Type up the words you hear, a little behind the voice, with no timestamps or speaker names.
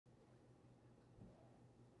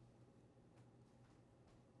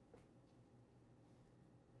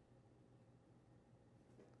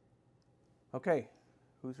Okay,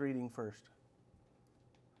 who's reading first?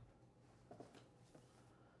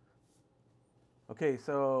 Okay,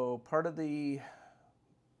 so part of the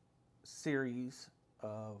series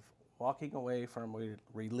of walking away from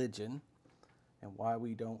religion and why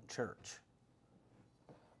we don't church.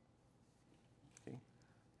 Okay,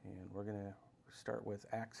 and we're going to start with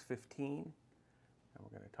Acts 15, and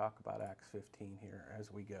we're going to talk about Acts 15 here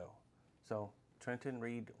as we go. So, Trenton,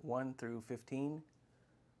 read 1 through 15.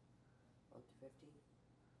 1 to 15?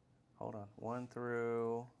 Hold on, 1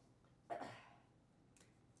 through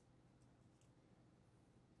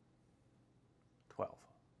 12.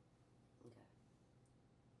 Okay.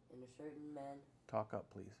 And a certain man, Talk up,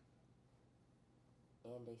 please.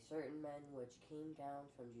 and a certain man which came down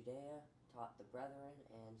from Judea taught the brethren,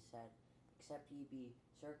 and said, Except ye be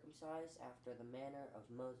circumcised after the manner of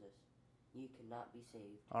Moses, ye cannot be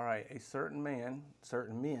saved. All right, certain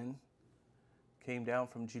men came down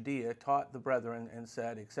from Judea, taught the brethren, and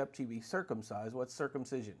said, Except ye be circumcised. What's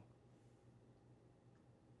circumcision?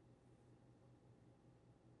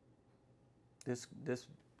 This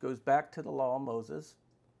goes back to the law of Moses,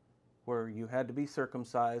 where you had to be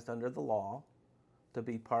circumcised under the law to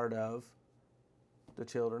be part of the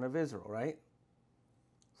children of Israel, right?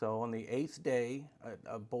 So on the 8th day,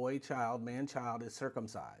 a man child is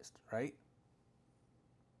circumcised, right?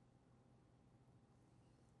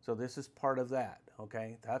 So this is part of that,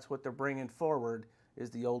 okay? That's what they're bringing forward is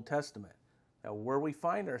the Old Testament. Now where we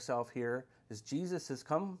find ourselves here is Jesus has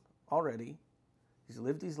come already. He's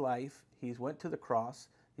lived his life. He's went to the cross.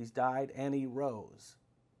 He's died and he rose.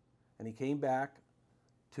 And he came back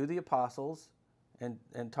to the apostles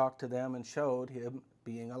and talked to them and showed him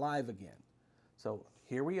being alive again. So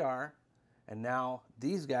here we are. And now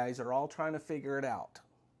these guys are all trying to figure it out.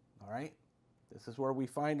 All right? This is where we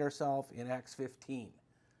find ourselves in Acts 15.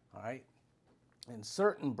 All right? And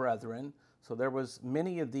certain brethren, so there was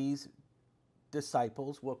many of these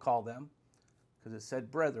disciples, we'll call them, because it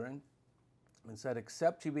said brethren, and said,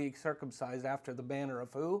 Except you be circumcised after the manner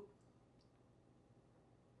of who?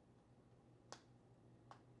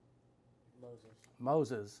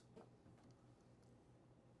 Moses.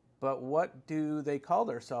 But what do they call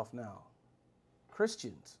themselves now?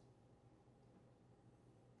 Christians.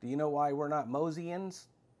 Do you know why we're not Mosians?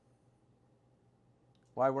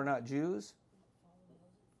 Why we're not Jews?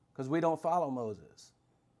 Because we don't follow Moses.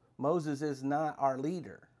 Moses is not our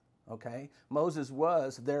leader, okay? Moses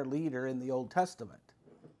was their leader in the Old Testament,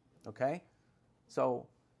 okay? So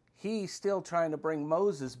he's still trying to bring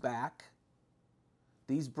Moses back.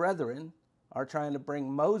 These brethren are trying to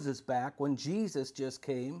bring Moses back when Jesus just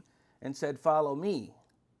came and said, Follow me.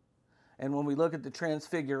 And when we look at the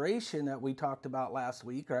transfiguration that we talked about last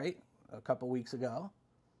week, right? A couple weeks ago,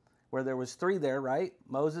 where there was 3 there, right?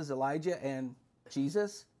 Moses, Elijah, and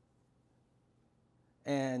Jesus.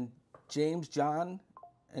 And James, John,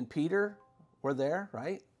 and Peter were there,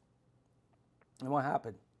 right? And what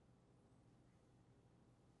happened?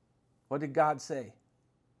 What did God say?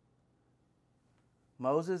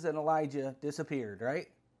 Moses and Elijah disappeared, right?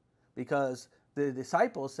 Because the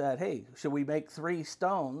disciples said, hey, should we make 3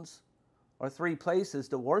 stones or 3 places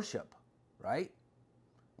to worship, right?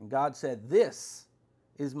 And God said, this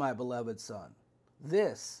is my beloved son.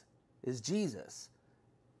 This is Jesus.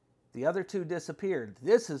 The other 2 disappeared.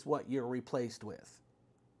 This is what you're replaced with.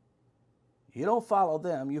 You don't follow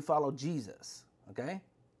them, you follow Jesus, okay?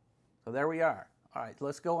 So there we are. All right,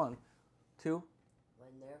 let's go on to...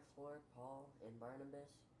 When therefore Paul and Barnabas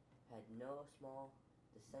had no small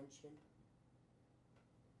dissension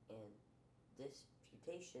and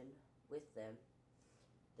disputation with them,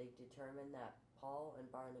 they determined that Paul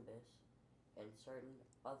and Barnabas and certain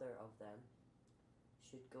other of them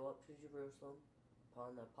should go up to Jerusalem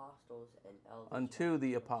upon the apostles and elders. Unto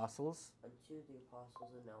the apostles. Unto the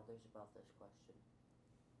apostles and elders about this question.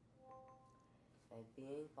 And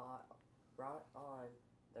being brought on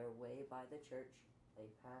their way by the church, they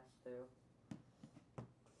passed through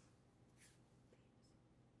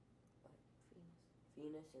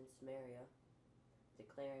Phoenix and Samaria,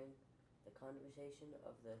 declaring the conversation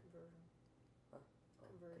of the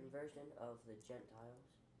conversion of the Gentiles.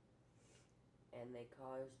 And they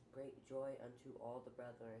caused great joy unto all the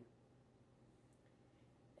brethren.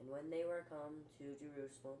 And when they were come to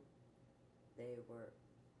Jerusalem, they were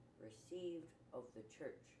received of the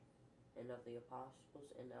church and of the apostles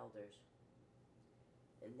and elders.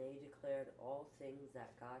 And they declared all things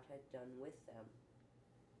that God had done with them.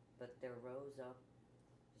 But there rose up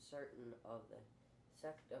certain of the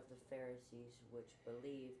sect of the Pharisees which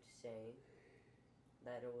believed, saying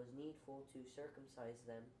that it was needful to circumcise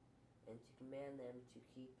them and to command them to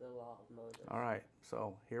keep the law of Moses. All right,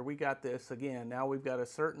 so here we got this again. Now we've got a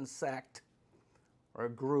certain sect or a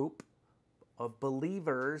group of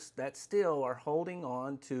believers that still are holding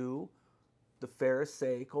on to the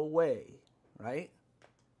Pharisaical way, right?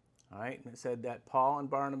 All right, and it said that Paul and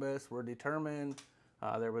Barnabas were determined.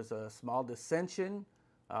 There was a small dissension.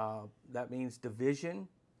 That means division.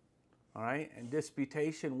 All right, and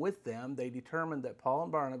disputation with them. They determined that Paul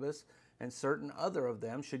and Barnabas and certain other of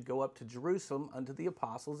them should go up to Jerusalem unto the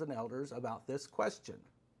apostles and elders about this question.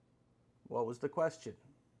 What was the question?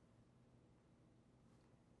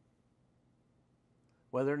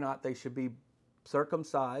 Whether or not they should be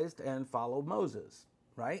circumcised and follow Moses,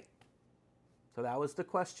 right? So that was the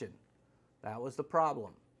question. That was the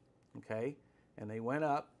problem, okay? And they went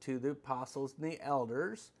up to the apostles and the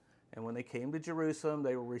elders, and when they came to Jerusalem,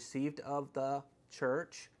 they were received of the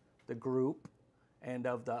church, the group, and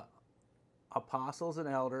of the apostles and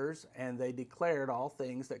elders, and they declared all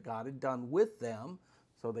things that God had done with them.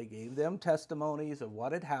 So they gave them testimonies of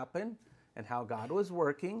what had happened and how God was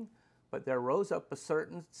working. But there rose up a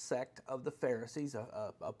certain sect of the Pharisees,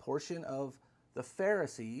 a portion of the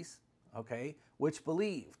Pharisees, okay, which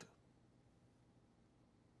believed.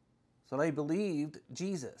 So they believed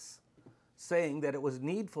Jesus, saying that it was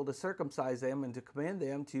needful to circumcise them and to command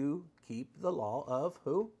them to keep the law of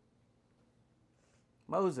who?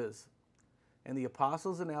 Moses. And the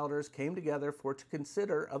apostles and elders came together for to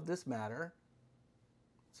consider of this matter.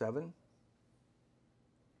 7. And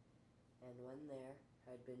when there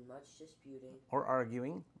had been much disputing or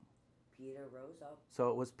arguing. Peter rose up. So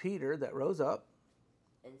it was Peter that rose up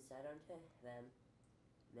And said unto them,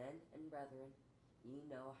 Men and brethren, ye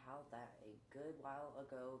know how that a good while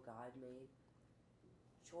ago God made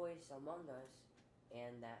choice among us,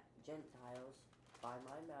 and that Gentiles by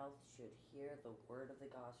my mouth should hear the word of the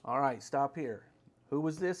gospel. All right, stop here. Who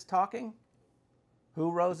was this talking?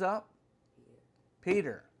 Who rose up?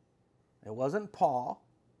 Peter. It wasn't Paul.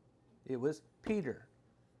 It was Peter.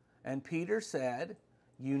 And Peter said,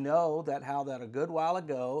 you know that how that a good while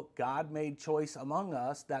ago God made choice among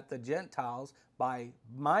us that the Gentiles by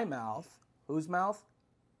my mouth, whose mouth?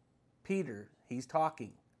 Peter, he's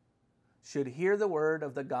talking, should hear the word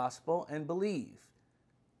of the gospel and believe.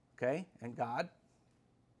 Okay, and God?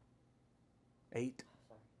 8.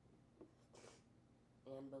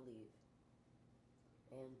 And believe.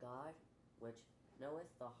 And God, which knoweth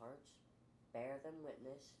the hearts, bear them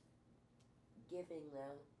witness, giving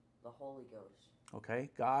them the Holy Ghost. Okay,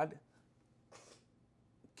 God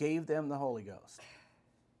gave them the Holy Ghost.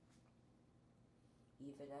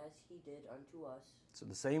 Even as he did unto us. So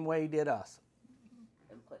the same way he did us.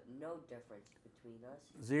 And put no difference between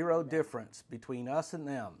us. Zero difference between us and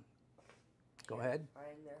them. Go ahead.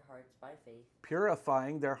 Purifying their hearts by faith.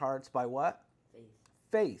 Purifying their hearts by what? Faith.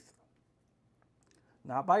 Faith.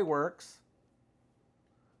 Not by works.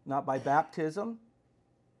 Not by baptism.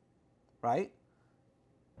 Right?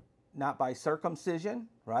 Not by circumcision.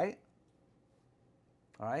 Right?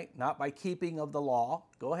 All right? Not by keeping of the law.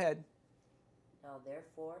 Go ahead. Now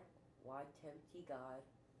therefore, why tempt ye God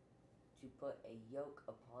to put a yoke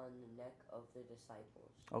upon the neck of the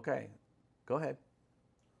disciples? Okay. Go ahead.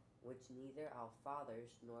 Which neither our fathers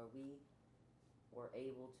nor we were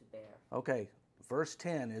able to bear. Okay, verse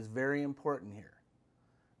 10 is very important here.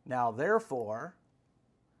 Now, therefore,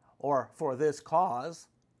 or for this cause,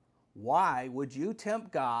 why would you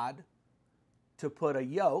tempt God to put a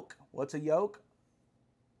yoke? What's a yoke?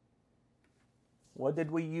 What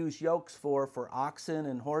did we use yokes for oxen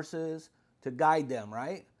and horses? To guide them,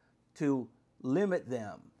 right? To limit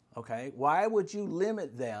them, okay? Why would you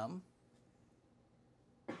limit them?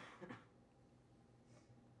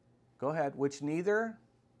 Go ahead. Which neither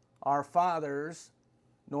our fathers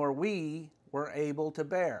nor we were able to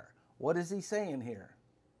bear. What is he saying here?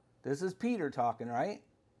 This is Peter talking, right?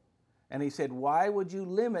 And he said, why would you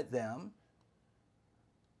limit them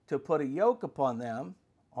to put a yoke upon them,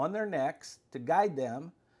 on their necks, to guide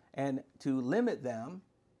them, and to limit them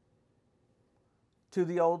to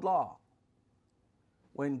the old law?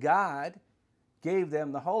 When God gave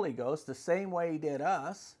them the Holy Ghost the same way he did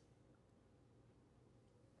us,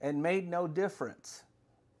 and made no difference.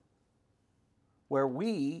 Where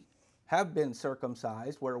we have been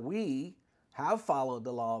circumcised, where we have followed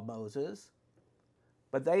the law of Moses,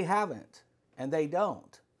 but they haven't, and they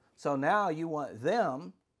don't. So now you want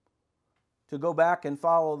them to go back and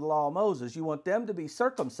follow the law of Moses. You want them to be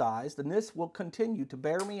circumcised, and this will continue to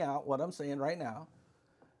bear me out, what I'm saying right now,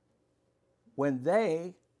 when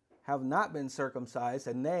they have not been circumcised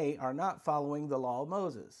and they are not following the law of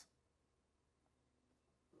Moses.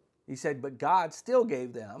 He said, but God still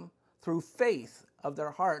gave them through faith of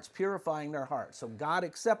their hearts, purifying their hearts. So God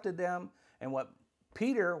accepted them. And what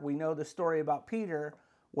Peter, we know the story about Peter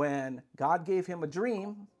when God gave him a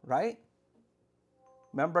dream, right?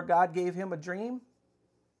 Remember, God gave him a dream?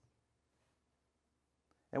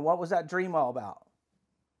 And what was that dream all about?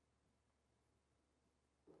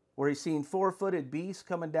 Where he's seen four-footed beasts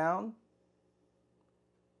coming down.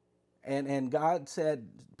 And God said,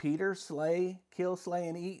 Peter, kill, slay,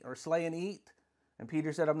 and eat, or slay and eat. And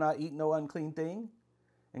Peter said, I'm not eating no unclean thing.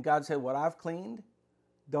 And God said, what I've cleaned,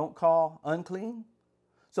 don't call unclean.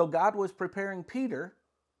 So God was preparing Peter,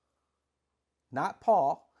 not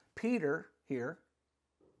Paul, Peter here,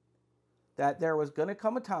 that there was going to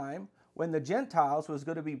come a time when the Gentiles was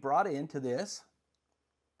going to be brought into this.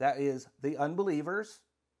 That is the unbelievers,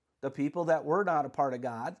 the people that were not a part of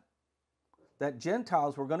God, that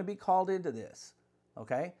Gentiles were going to be called into this,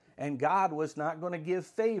 okay? And God was not going to give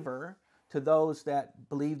favor to those that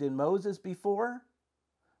believed in Moses before,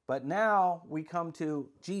 but now we come to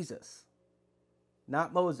Jesus,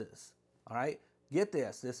 not Moses, all right? Get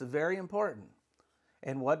this. This is very important.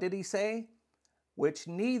 And what did he say? Which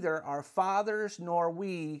neither our fathers nor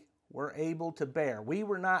we were able to bear. We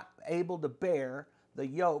were not able to bear the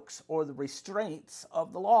yokes or the restraints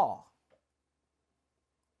of the law.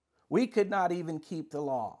 We could not even keep the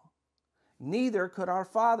law. Neither could our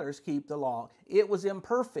fathers keep the law. It was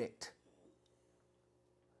imperfect.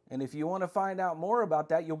 And if you want to find out more about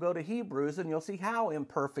that, you'll go to Hebrews and you'll see how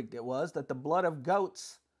imperfect it was, that the blood of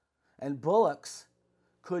goats and bullocks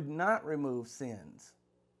could not remove sins.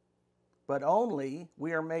 But only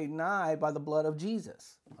we are made nigh by the blood of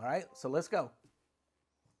Jesus. All right, so let's go.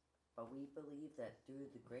 But we believe that through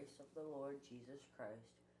the grace of the Lord Jesus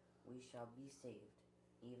Christ, we shall be saved,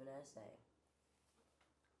 even as they.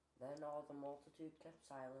 Then all the multitude kept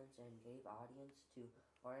silence and gave audience to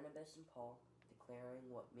Barnabas and Paul, declaring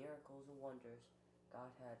what miracles and wonders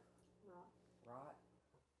God had wrought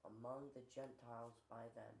among the Gentiles by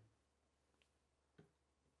them.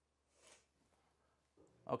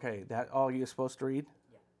 Okay, that all you're supposed to read?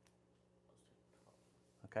 Yeah.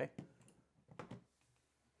 Okay.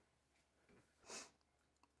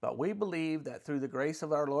 But we believe that through the grace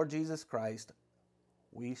of our Lord Jesus Christ,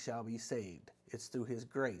 we shall be saved. It's through his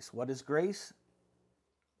grace. What is grace?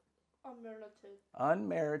 Unmerited.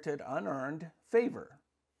 Unmerited, unearned favor.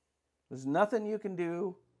 There's nothing you can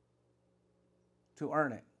do to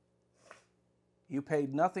earn it. You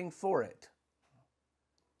paid nothing for it.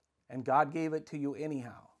 And God gave it to you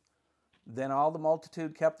anyhow. Then all the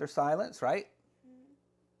multitude kept their silence, right? Mm-hmm.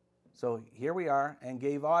 So here we are, and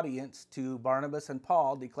gave audience to Barnabas and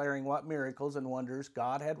Paul, declaring what miracles and wonders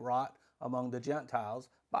God had wrought among the Gentiles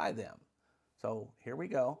by them. So here we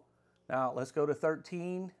go. Now let's go to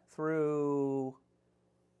 13 through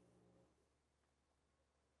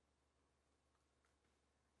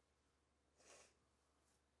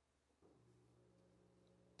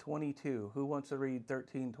 22. Who wants to read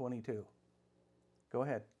 13:22? Go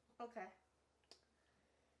ahead. Okay.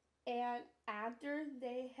 And after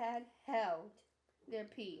they had held their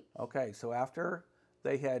peace. Okay, so after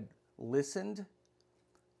they had listened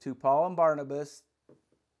to Paul and Barnabas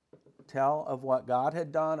tell of what God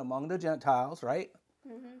had done among the Gentiles, right?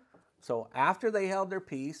 Mm-hmm. So after they held their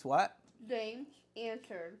peace, what? James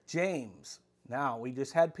answered. James. Now, we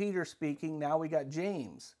just had Peter speaking. Now we got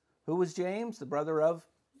James. Who was James? The brother of?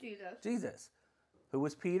 Jesus. Who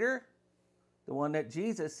was Peter? The one that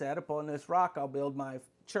Jesus said, upon this rock I'll build my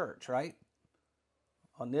church, right?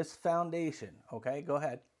 On this foundation. Okay, go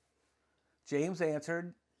ahead. James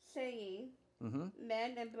answered, saying,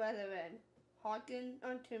 Men and brethren, hearken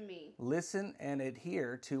unto me. Listen and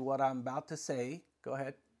adhere to what I'm about to say. Go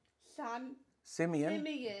ahead.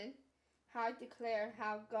 Simeon had declared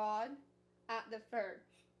how God at the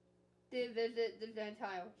first did visit the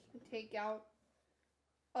Gentiles and take out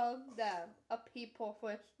of them a people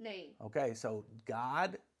for his name. Okay, so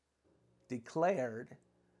God declared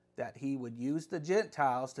that he would use the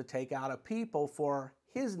Gentiles to take out a people for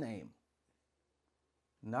his name.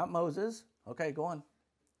 Not Moses. Okay, go on.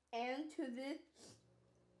 And to this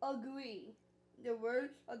agree the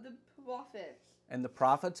words of the prophets. And the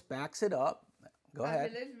prophets backs it up. Go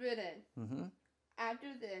ahead. As it is written, After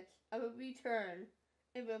this, I will return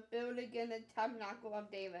and will build again the tabernacle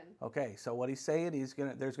of David. Okay, so what he's saying, there's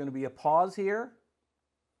going to be a pause here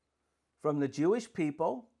from the Jewish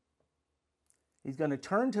people. He's going to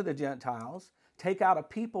turn to the Gentiles, take out a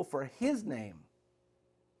people for his name.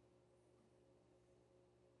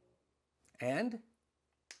 And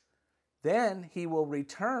then he will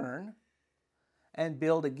return and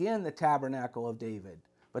build again the tabernacle of David.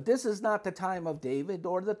 But this is not the time of David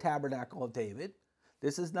or the tabernacle of David.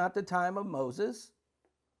 This is not the time of Moses,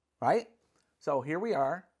 right? So here we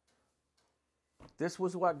are. This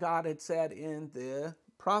was what God had said in the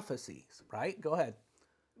prophecies, right? Go ahead.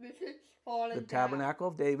 which is fallen The down. tabernacle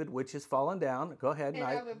of David, which is fallen down. Go ahead. And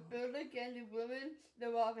I will build again the ruins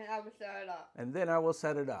thereof, and I will set it up. And then I will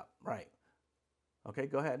set it up. Right. Okay,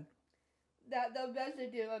 go ahead. That the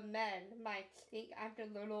residue of men might seek after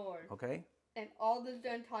the Lord. Okay. And all the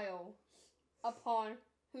Gentiles upon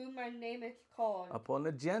whom my name is called. Upon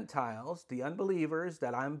the Gentiles, the unbelievers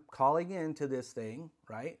that I'm calling into this thing,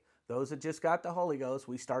 right? Those that just got the Holy Ghost.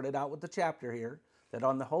 We started out with the chapter here, that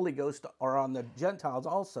on the Holy Ghost or on the Gentiles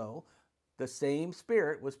also, the same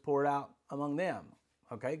Spirit was poured out among them.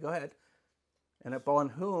 Okay, go ahead. And upon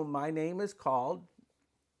whom my name is called,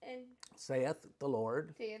 And saith the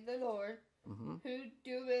Lord. saith the Lord, Mm-hmm. who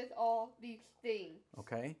doeth all these things.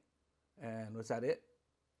 Okay. And was that it?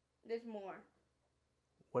 There's more.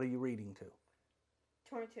 What are you reading to?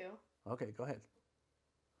 22. Okay, go ahead.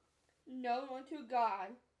 Known unto God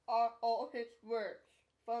are all his works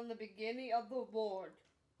from the beginning of the world.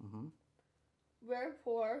 Mm-hmm.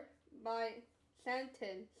 Wherefore my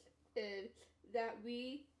sentence is that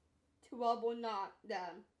we trouble not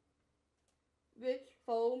them,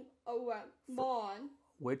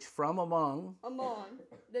 which from among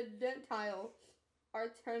the Gentiles are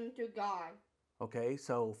turned to God. Okay,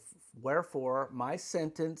 so wherefore my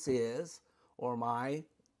sentence is, or my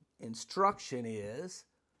instruction is,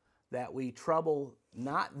 that we trouble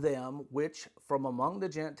not them which from among the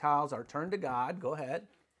Gentiles are turned to God. Go ahead.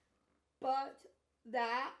 But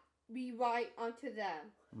that we write unto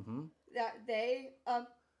them, Mm-hmm. that they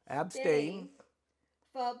Abstain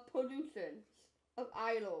from pollution of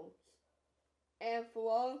idols, and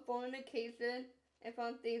from fornication, and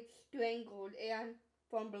from things strangled, and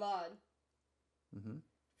from blood. Mm-hmm.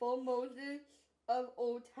 For Moses of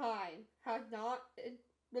old time hath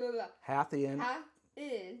hath in.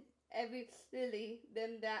 every city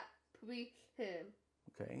them that preach him.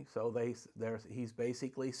 Okay, so he's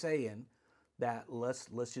basically saying that let's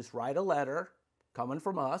just write a letter coming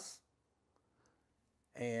from us,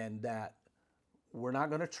 and that we're not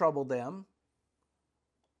going to trouble them,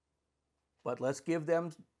 but let's give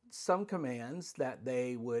them some commands that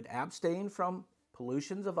they would abstain from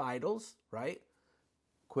pollutions of idols, right?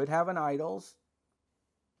 Quit having idols.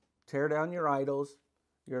 Tear down your idols,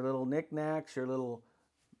 your little knickknacks, your little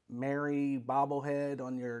Mary bobblehead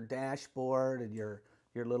on your dashboard, and your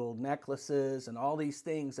little necklaces and all these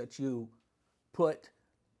things that you put,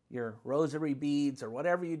 your rosary beads or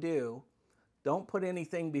whatever you do. Don't put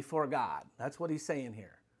anything before God. That's what he's saying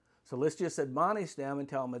here. So let's just admonish them and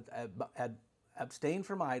tell them abstain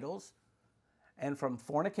from idols and from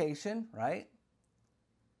fornication, right?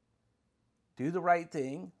 Do the right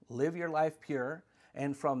thing, live your life pure,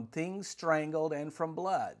 and from things strangled and from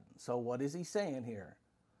blood. So what is he saying here?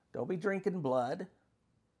 Don't be drinking blood.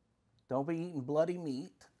 Don't be eating bloody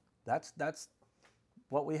meat. That's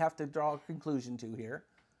what we have to draw a conclusion to here.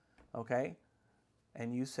 Okay?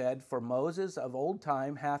 And you said, for Moses of old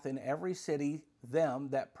time hath in every city them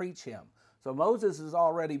that preach him. So Moses is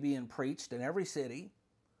already being preached in every city.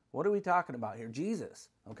 What are we talking about here? Jesus,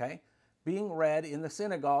 okay? Being read in the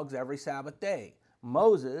synagogues every Sabbath day.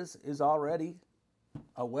 Moses is already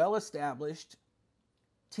a well-established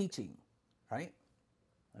teaching, right?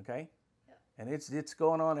 Okay? Yeah. And it's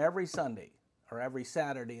going on every Sunday, or every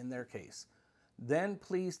Saturday in their case. Then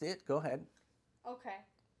pleased it, go ahead. Okay.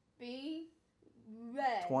 Be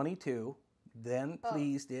read. 22, then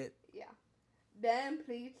pleased it. Yeah. Then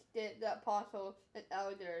pleased it the apostles and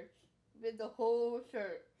elders with the whole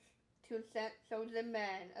church to send chosen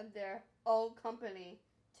men of their own company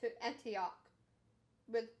to Antioch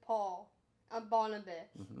with Paul and Barnabas,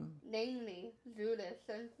 namely Judas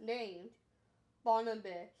named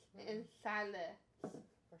Barnabas and Silas.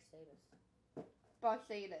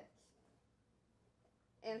 Barsabbas.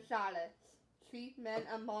 And Silas, chief men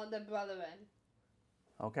among the brethren.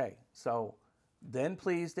 Okay, so then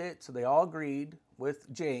pleased it, so they all agreed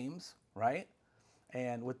with James, right?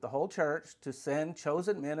 And with the whole church to send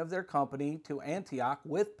chosen men of their company to Antioch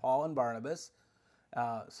with Paul and Barnabas.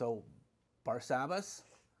 So Barsabbas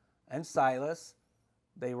and Silas,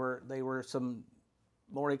 they were some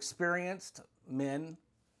more experienced men,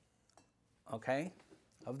 okay,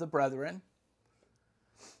 of the brethren.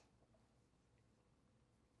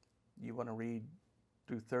 You want to read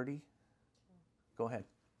through 30? Go ahead.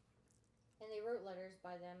 And they wrote letters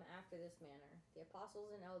by them after this manner. The apostles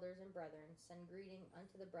and elders and brethren send greeting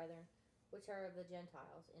unto the brethren which are of the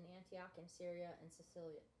Gentiles in Antioch and Syria and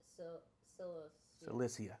Cilicia.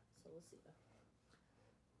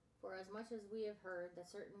 For as much as we have heard that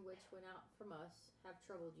certain which went out from us have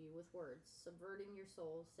troubled you with words, subverting your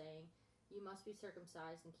souls, saying, you must be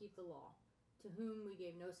circumcised and keep the law, to whom we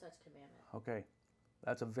gave no such commandment. Okay,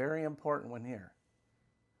 that's a very important one here.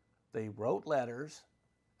 They wrote letters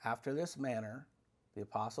after this manner, the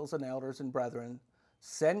apostles and elders and brethren,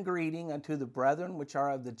 send greeting unto the brethren which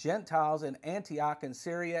are of the Gentiles in Antioch and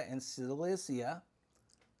Syria and Cilicia.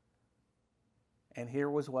 And here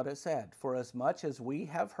was what it said. For as much as we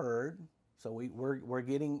have heard, so we're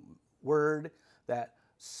getting word that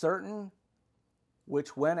certain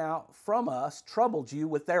which went out from us troubled you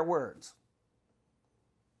with their words.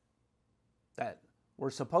 That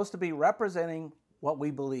we're supposed to be representing what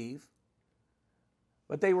we believe,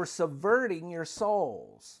 but they were subverting your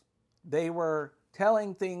souls. They were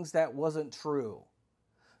telling things that wasn't true,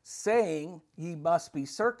 saying ye must be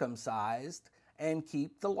circumcised and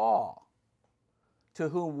keep the law, to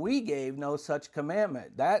whom we gave no such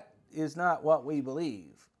commandment. That is not what we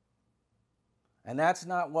believe. And that's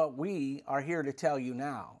not what we are here to tell you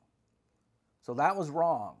now. So that was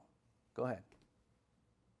wrong. Go ahead.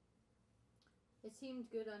 It seemed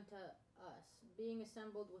good unto us, being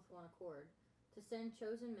assembled with one accord, to send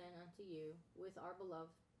chosen men unto you with our beloved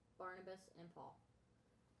Barnabas and Paul,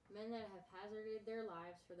 men that have hazarded their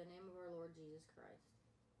lives for the name of our Lord Jesus Christ.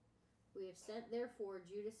 We have sent therefore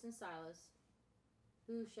Judas and Silas,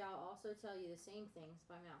 who shall also tell you the same things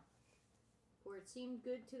by mouth. For it seemed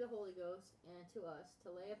good to the Holy Ghost and to us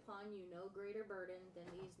to lay upon you no greater burden than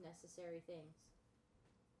these necessary things,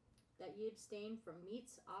 that ye abstain from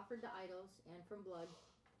meats offered to idols, and from blood,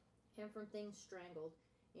 and from things strangled,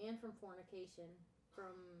 and from fornication,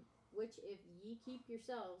 from which if ye keep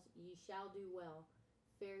yourselves, ye shall do well.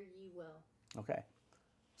 Fare ye well. Okay.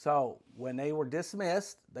 So when they were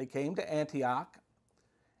dismissed, they came to Antioch,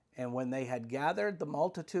 and when they had gathered the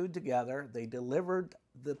multitude together, they delivered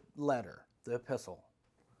the letter, the epistle,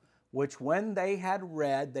 which when they had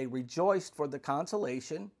read, they rejoiced for the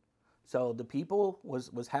consolation. So the people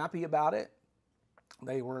was happy about it.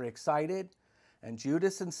 They were excited. And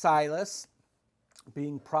Judas and Silas,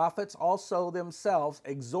 being prophets also themselves,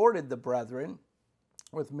 exhorted the brethren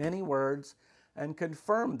with many words and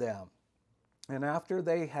confirmed them. And after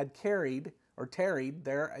they had tarried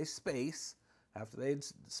there a space, after they had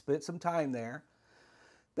spent some time there,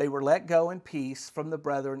 they were let go in peace from the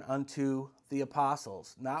brethren unto the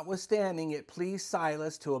apostles. Notwithstanding, it pleased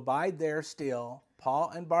Silas to abide there still.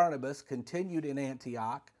 Paul and Barnabas continued in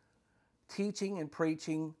Antioch, teaching and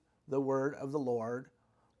preaching the word of the Lord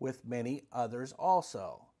with many others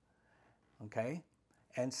also. Okay?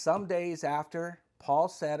 And some days after, Paul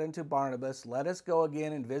said unto Barnabas, let us go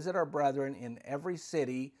again and visit our brethren in every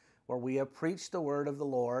city where we have preached the word of the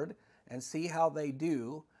Lord, and see how they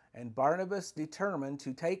do. And Barnabas determined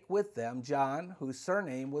to take with them John, whose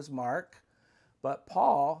surname was Mark, but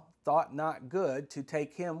Paul thought not good to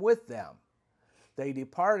take him with them. They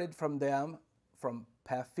departed from them from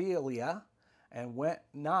Pamphylia, and went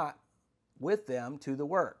not with them to the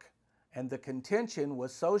work. And the contention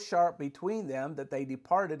was so sharp between them that they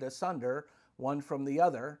departed asunder one from the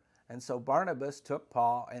other. And so Barnabas took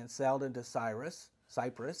Paul and sailed into Cyprus,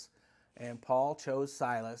 and Paul chose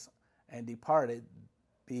Silas and departed,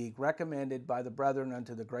 being recommended by the brethren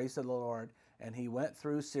unto the grace of the Lord. And he went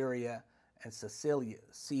through Syria and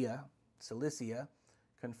Cilicia,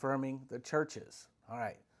 confirming the churches. All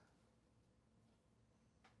right.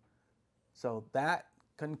 So that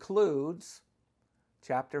concludes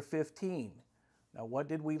chapter 15. Now, what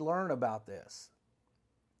did we learn about this?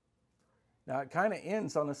 Now, it kind of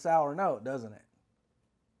ends on a sour note, doesn't it?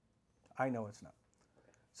 I know it's not.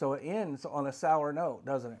 So it ends on a sour note,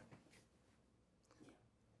 doesn't it?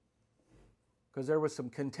 Because there was some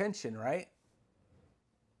contention, right?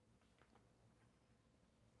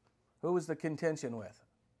 Who was the contention with?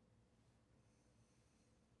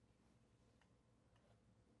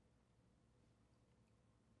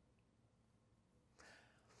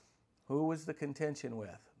 Who was the contention with?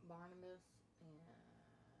 Barnabas and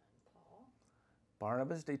Paul.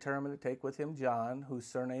 Barnabas determined to take with him John, whose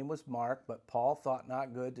surname was Mark, but Paul thought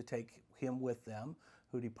not good to take him with them,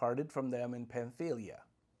 who departed from them in Pamphylia.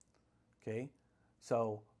 Okay,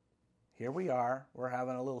 so here we are. We're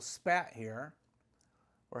having a little spat here.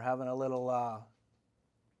 We're having a little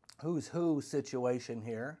who's who situation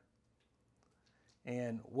here.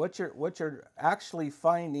 And what you're actually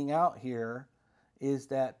finding out here is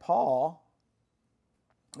that Paul,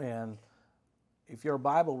 and if you're a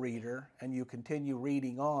Bible reader and you continue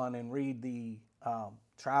reading on and read the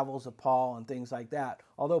travels of Paul and things like that,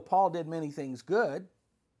 although Paul did many things good,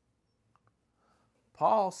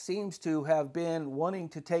 Paul seems to have been wanting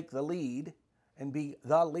to take the lead and be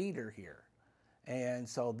the leader here. And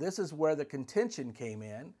so this is where the contention came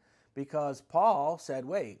in, because Paul said,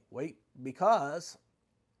 wait, because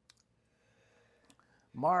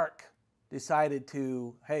Mark decided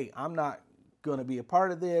to, hey, I'm not going to be a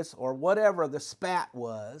part of this, or whatever the spat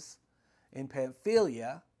was in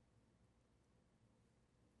Pamphylia,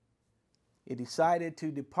 he decided to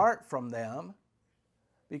depart from them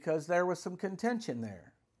because there was some contention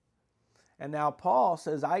there. And now Paul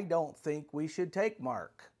says, I don't think we should take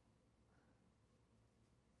Mark,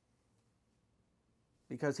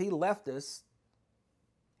 because he left us.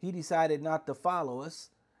 He decided not to follow us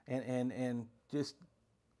and just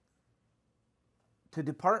to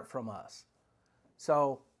depart from us.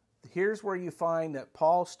 So here's where you find that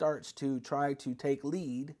Paul starts to try to take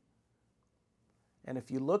lead. And if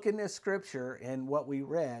you look in this scripture and what we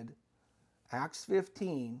read, Acts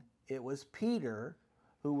 15, it was Peter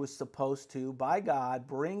who was supposed to, by God,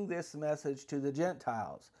 bring this message to the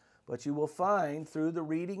Gentiles. But you will find through the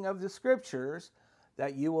reading of the scriptures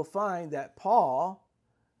that you will find that Paul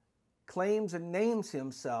claims and names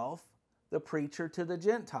himself the preacher to the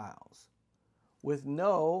Gentiles with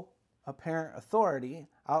no apparent authority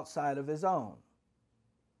outside of his own.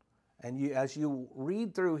 And as you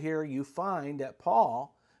read through here, you find that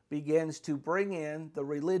Paul begins to bring in the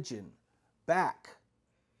religion back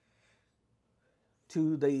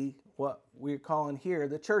to what we're calling here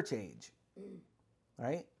the church age.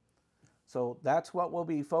 Right? So that's what we'll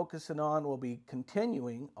be focusing on. We'll be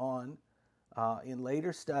continuing on in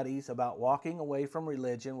later studies about walking away from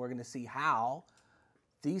religion. We're going to see how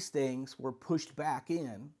these things were pushed back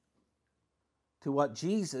in to what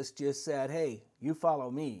Jesus just said, hey, you follow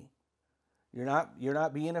me. You're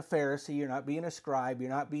not being a Pharisee, you're not being a scribe, you're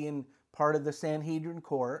not being part of the Sanhedrin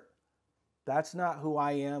court. That's not who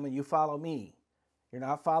I am, and you follow me. You're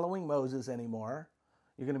not following Moses anymore.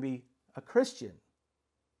 You're going to be a Christian.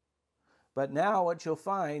 But now what you'll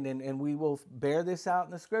find, and we will bear this out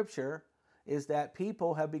in the scripture, is that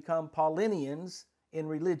people have become Paulinians in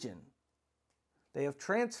religion. They have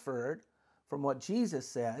transferred from what Jesus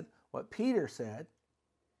said, what Peter said.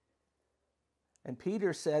 And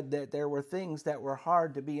Peter said that there were things that were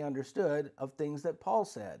hard to be understood of things that Paul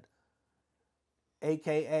said,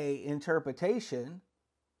 aka interpretation.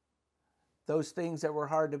 Those things that were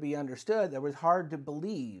hard to be understood, that was hard to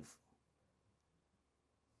believe.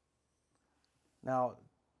 Now,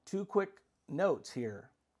 two quick notes here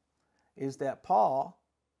is that Paul,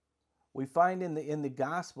 we find in the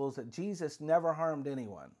Gospels that Jesus never harmed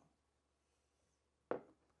anyone.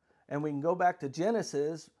 And we can go back to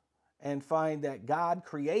Genesis and find that God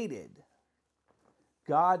created.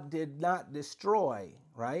 God did not destroy,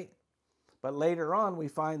 right? But later on we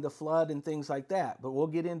find the flood and things like that. But we'll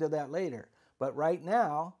get into that later. But right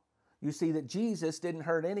now, you see that Jesus didn't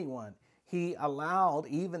hurt anyone. He allowed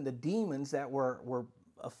even the demons that were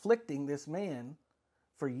afflicting this man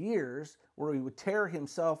for years, where he would tear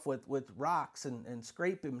himself with rocks and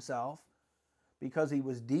scrape himself because he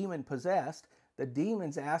was demon possessed. The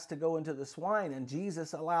demons asked to go into the swine, and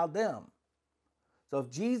Jesus allowed them. So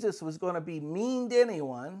if Jesus was going to be mean to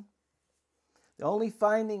anyone, the only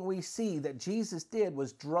finding we see that Jesus did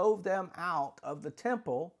was drove them out of the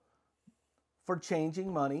temple for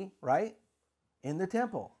changing money, right? In the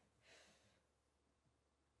temple.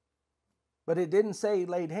 But it didn't say he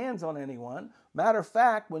laid hands on anyone. Matter of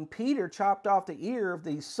fact, when Peter chopped off the ear of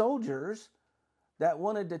these soldiers that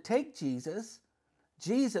wanted to take Jesus,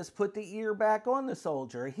 Jesus put the ear back on the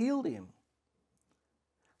soldier, healed him.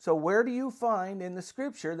 So where do you find in the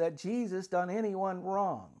scripture that Jesus done anyone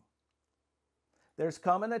wrong? There's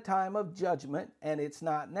coming a time of judgment, and it's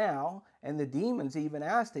not now. And the demons even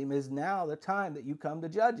asked him, is now the time that you come to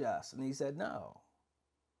judge us? And he said, no.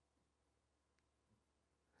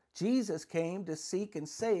 Jesus came to seek and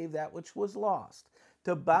save that which was lost,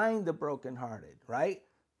 to bind the brokenhearted, right?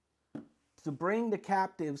 To bring the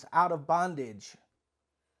captives out of bondage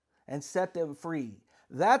and set them free.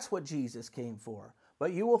 That's what Jesus came for.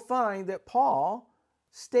 But you will find that Paul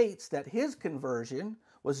states that his conversion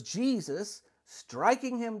was Jesus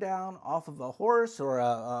striking him down off of a horse or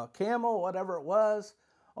a camel, whatever it was,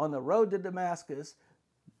 on the road to Damascus,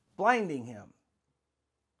 blinding him.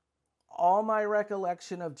 All my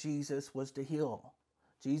recollection of Jesus was to heal.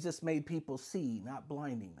 Jesus made people see, not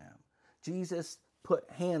blinding them. Jesus put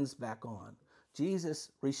hands back on.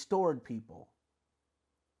 Jesus restored people.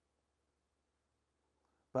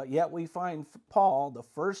 But yet we find Paul, the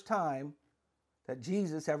first time that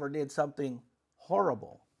Jesus ever did something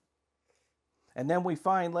horrible. And then we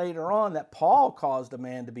find later on that Paul caused a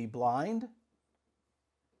man to be blind.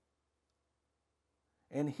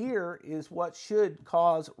 And here is what should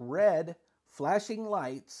cause red flashing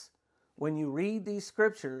lights when you read these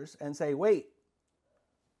scriptures and say, wait,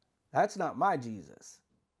 that's not my Jesus.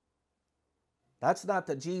 That's not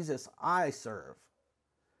the Jesus I serve.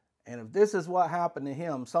 And if this is what happened to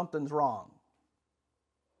him, something's wrong.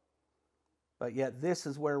 But yet this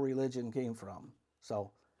is where religion came from.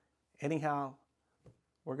 So anyhow,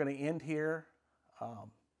 we're going to end here.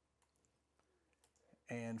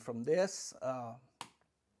 And from this,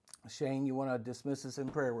 Shane, you want to dismiss us in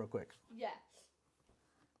prayer real quick? Yes.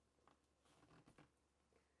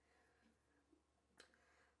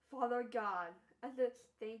 Father God, I just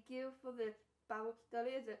thank you for this Bible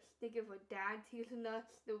study. I just thank you for Dad teaching us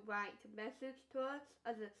the right message to us.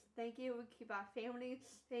 I just thank you for keep our families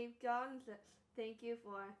safe, God. I just thank you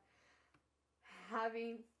for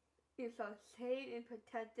having you so safe and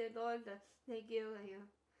protected, Lord. Just thank you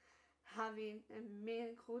for having a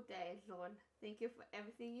miracle day, Lord. Thank you for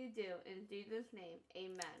everything you do. In Jesus' name,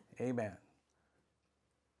 amen. Amen.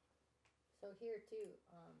 So here too,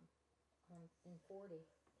 in 40,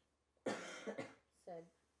 said,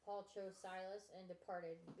 Paul chose Silas and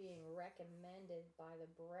departed, being recommended by the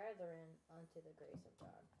brethren unto the grace of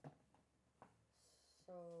God.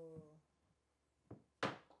 So,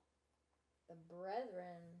 the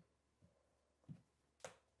brethren,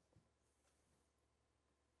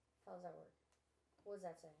 how does that work? What is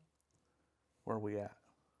that saying? Where are we at?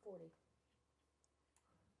 40.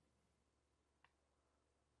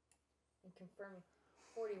 And confirming,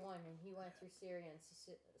 41, and he went through Syria and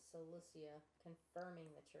Cilicia, confirming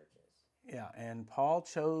the churches. Yeah, and Paul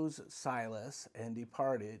chose Silas and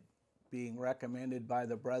departed, being recommended by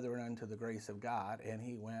the brethren unto the grace of God, and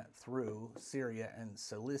he went through Syria and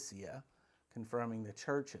Cilicia, confirming the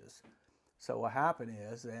churches. So what happened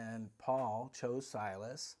is, and Paul chose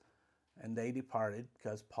Silas, and they departed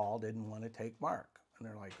because Paul didn't want to take Mark. And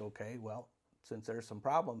they're like, okay, well, since there's some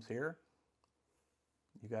problems here,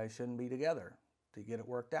 you guys shouldn't be together to get it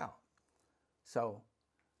worked out. So,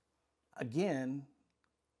 again,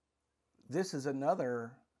 this is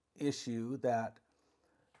another issue that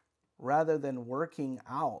rather than working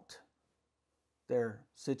out their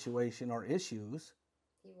situation or issues,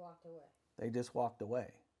 He walked away. they just walked away.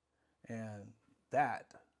 And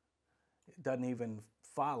that doesn't even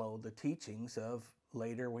follow the teachings of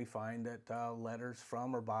later we find that letters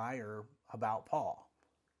from or by or about Paul.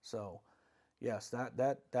 So, yes,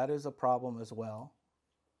 that is a problem as well.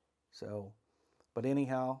 So, but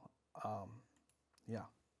anyhow, yeah,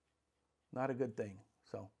 not a good thing.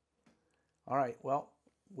 So, all right, well,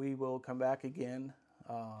 we will come back again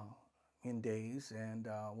in days, and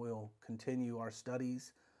we'll continue our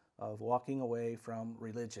studies of walking away from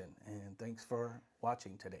religion. And thanks for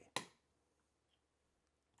watching today.